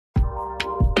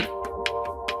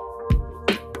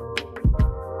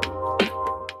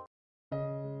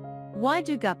Why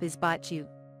do guppies bite you?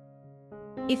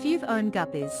 If you've owned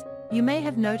guppies, you may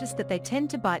have noticed that they tend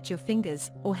to bite your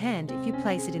fingers or hand if you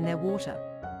place it in their water.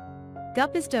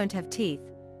 Guppies don't have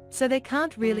teeth, so they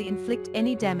can't really inflict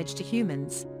any damage to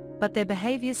humans, but their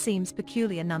behavior seems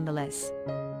peculiar nonetheless.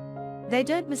 They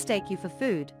don't mistake you for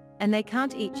food, and they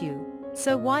can't eat you,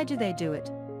 so why do they do it?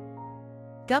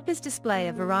 Guppies display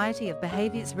a variety of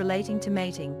behaviors relating to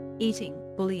mating, eating,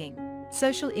 bullying,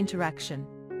 social interaction.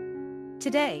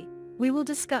 Today, we will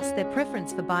discuss their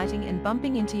preference for biting and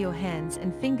bumping into your hands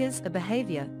and fingers, a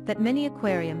behavior that many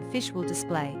aquarium fish will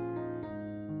display.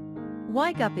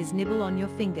 Why guppies nibble on your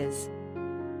fingers?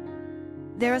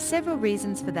 There are several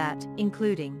reasons for that,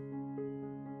 including: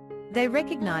 they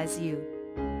recognize you.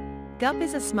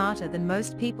 Guppies are smarter than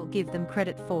most people give them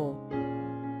credit for.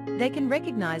 They can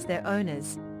recognize their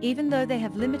owners, even though they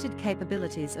have limited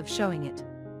capabilities of showing it.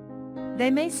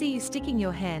 They may see you sticking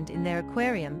your hand in their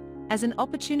aquarium as an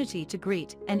opportunity to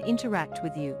greet and interact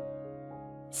with you.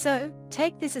 So,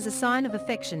 take this as a sign of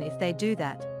affection if they do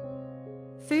that.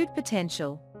 Food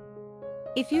potential.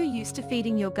 If you're used to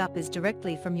feeding your guppies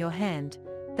directly from your hand,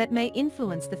 that may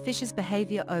influence the fish's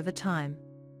behavior over time.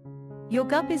 Your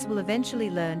guppies will eventually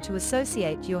learn to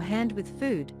associate your hand with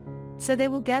food, so they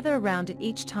will gather around it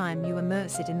each time you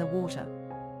immerse it in the water.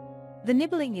 The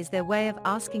nibbling is their way of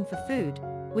asking for food,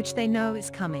 which they know is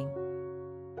coming.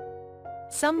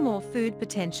 Some more food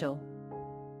potential.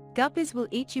 Guppies will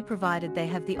eat you provided they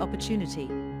have the opportunity.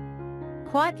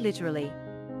 Quite literally.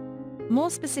 More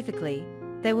specifically,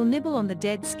 they will nibble on the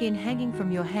dead skin hanging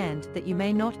from your hand that you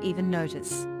may not even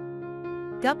notice.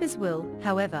 Guppies will,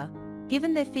 however,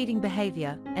 given their feeding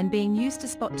behavior and being used to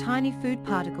spot tiny food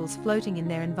particles floating in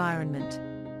their environment.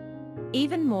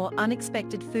 Even more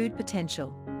unexpected food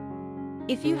potential.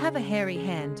 If you have a hairy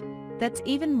hand, that's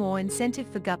even more incentive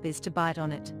for guppies to bite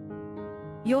on it.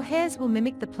 Your hairs will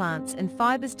mimic the plants and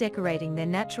fibers decorating their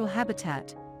natural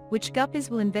habitat, which guppies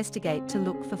will investigate to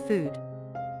look for food.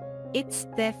 It's,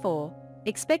 therefore,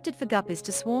 expected for guppies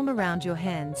to swarm around your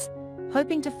hands,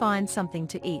 hoping to find something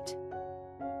to eat.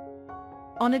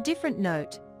 On a different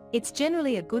note, it's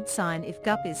generally a good sign if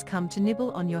guppies come to nibble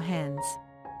on your hands.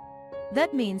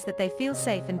 That means that they feel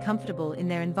safe and comfortable in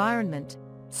their environment,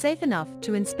 safe enough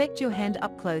to inspect your hand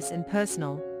up close and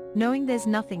personal, knowing there's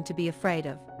nothing to be afraid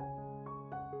of.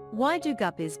 Why do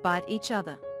guppies bite each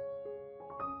other?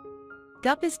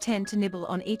 Guppies tend to nibble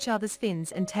on each other's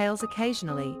fins and tails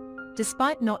occasionally,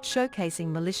 despite not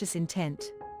showcasing malicious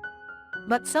intent.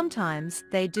 But sometimes,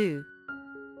 they do.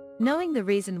 Knowing the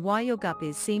reason why your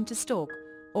guppies seem to stalk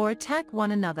or attack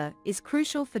one another is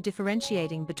crucial for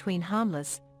differentiating between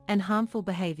harmless and harmful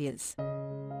behaviors.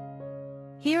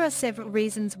 Here are several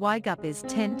reasons why guppies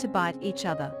tend to bite each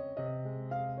other.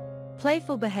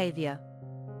 Playful behavior.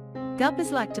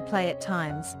 Guppies like to play at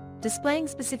times, displaying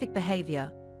specific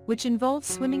behavior, which involves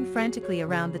swimming frantically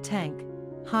around the tank,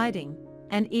 hiding,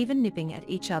 and even nipping at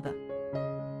each other.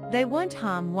 They won't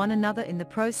harm one another in the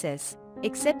process,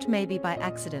 except maybe by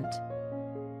accident.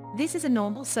 This is a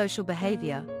normal social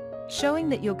behavior, showing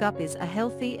that your guppies are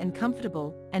healthy and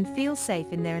comfortable and feel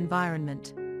safe in their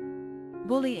environment.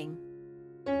 Bullying.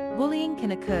 Bullying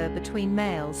can occur between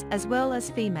males as well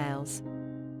as females.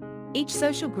 Each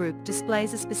social group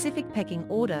displays a specific pecking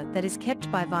order that is kept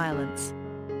by violence.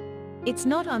 It's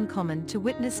not uncommon to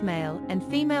witness male and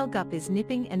female guppies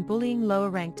nipping and bullying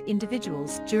lower-ranked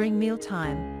individuals during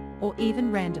mealtime, or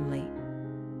even randomly.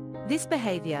 This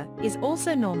behavior is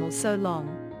also normal so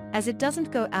long as it doesn't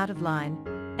go out of line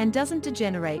and doesn't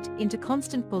degenerate into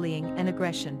constant bullying and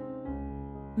aggression.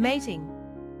 Mating.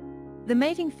 The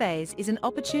mating phase is an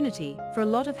opportunity for a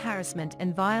lot of harassment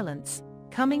and violence,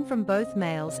 coming from both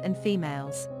males and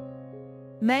females.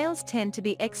 Males tend to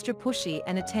be extra pushy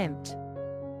and attempt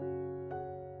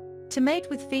to mate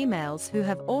with females who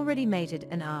have already mated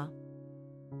and are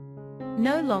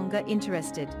no longer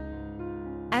interested.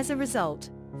 As a result,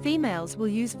 females will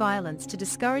use violence to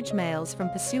discourage males from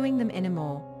pursuing them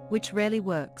anymore, which rarely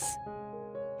works.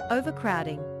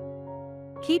 Overcrowding.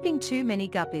 Keeping too many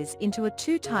guppies into a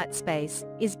too tight space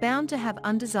is bound to have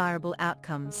undesirable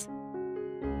outcomes.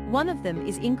 One of them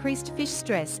is increased fish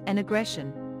stress and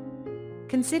aggression.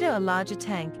 Consider a larger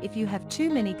tank if you have too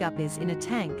many guppies in a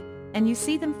tank and you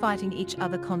see them fighting each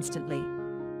other constantly.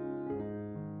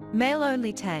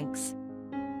 Male-only tanks.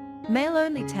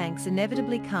 Male-only tanks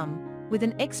inevitably come with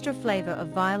an extra flavor of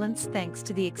violence thanks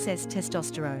to the excess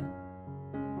testosterone.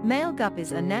 Male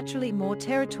guppies are naturally more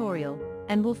territorial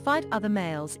and will fight other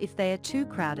males if they are too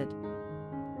crowded.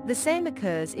 The same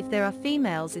occurs if there are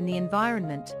females in the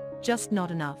environment, just not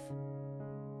enough.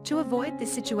 To avoid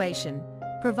this situation,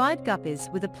 Provide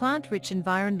guppies with a plant-rich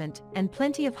environment and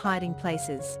plenty of hiding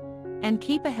places, and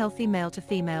keep a healthy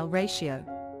male-to-female ratio.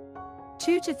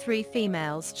 2 to 3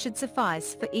 females should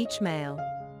suffice for each male.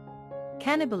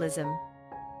 Cannibalism.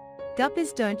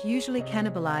 Guppies don't usually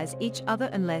cannibalize each other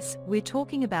unless we're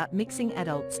talking about mixing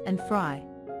adults and fry.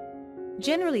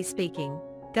 Generally speaking,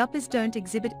 guppies don't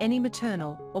exhibit any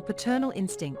maternal or paternal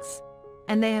instincts,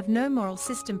 and they have no moral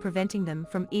system preventing them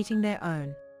from eating their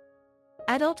own.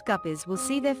 Adult guppies will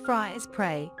see their fry as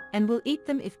prey and will eat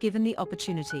them if given the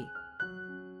opportunity.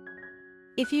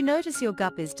 If you notice your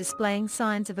guppies displaying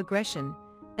signs of aggression,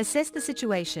 assess the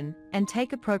situation and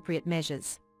take appropriate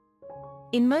measures.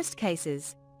 In most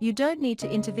cases, you don't need to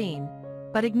intervene,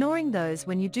 but ignoring those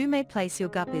when you do may place your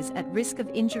guppies at risk of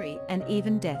injury and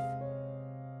even death.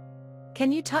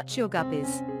 Can you touch your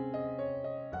guppies?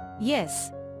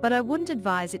 Yes, but I wouldn't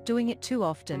advise doing it too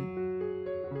often.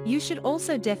 You should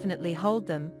also definitely hold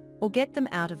them, or get them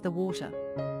out of the water.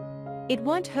 It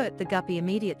won't hurt the guppy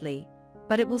immediately,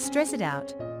 but it will stress it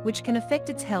out, which can affect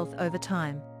its health over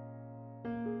time.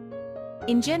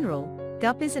 In general,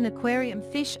 guppies and aquarium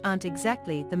fish aren't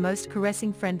exactly the most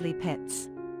caressing friendly pets.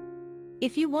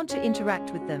 If you want to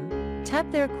interact with them, tap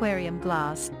their aquarium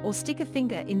glass or stick a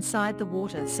finger inside the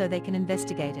water so they can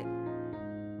investigate it.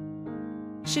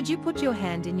 Should you put your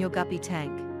hand in your guppy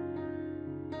tank?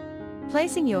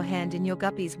 Placing your hand in your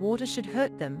guppy's water should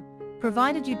hurt them,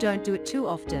 provided you don't do it too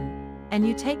often, and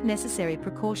you take necessary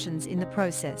precautions in the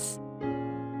process.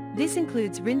 This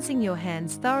includes rinsing your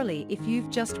hands thoroughly if you've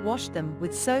just washed them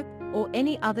with soap or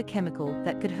any other chemical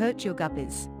that could hurt your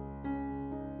guppies.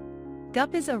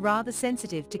 Guppies are rather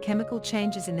sensitive to chemical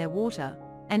changes in their water,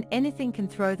 and anything can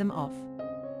throw them off.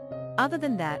 Other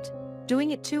than that,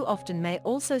 doing it too often may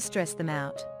also stress them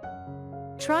out.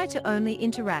 Try to only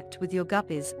interact with your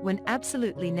guppies when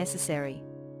absolutely necessary.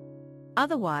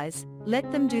 Otherwise,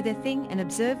 let them do their thing and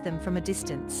observe them from a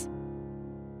distance.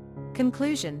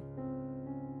 Conclusion.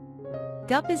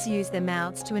 Guppies use their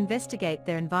mouths to investigate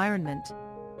their environment,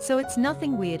 so it's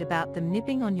nothing weird about them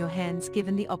nipping on your hands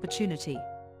given the opportunity.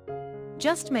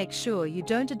 Just make sure you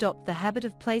don't adopt the habit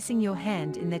of placing your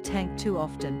hand in their tank too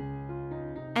often.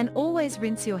 And always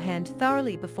rinse your hand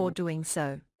thoroughly before doing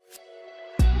so.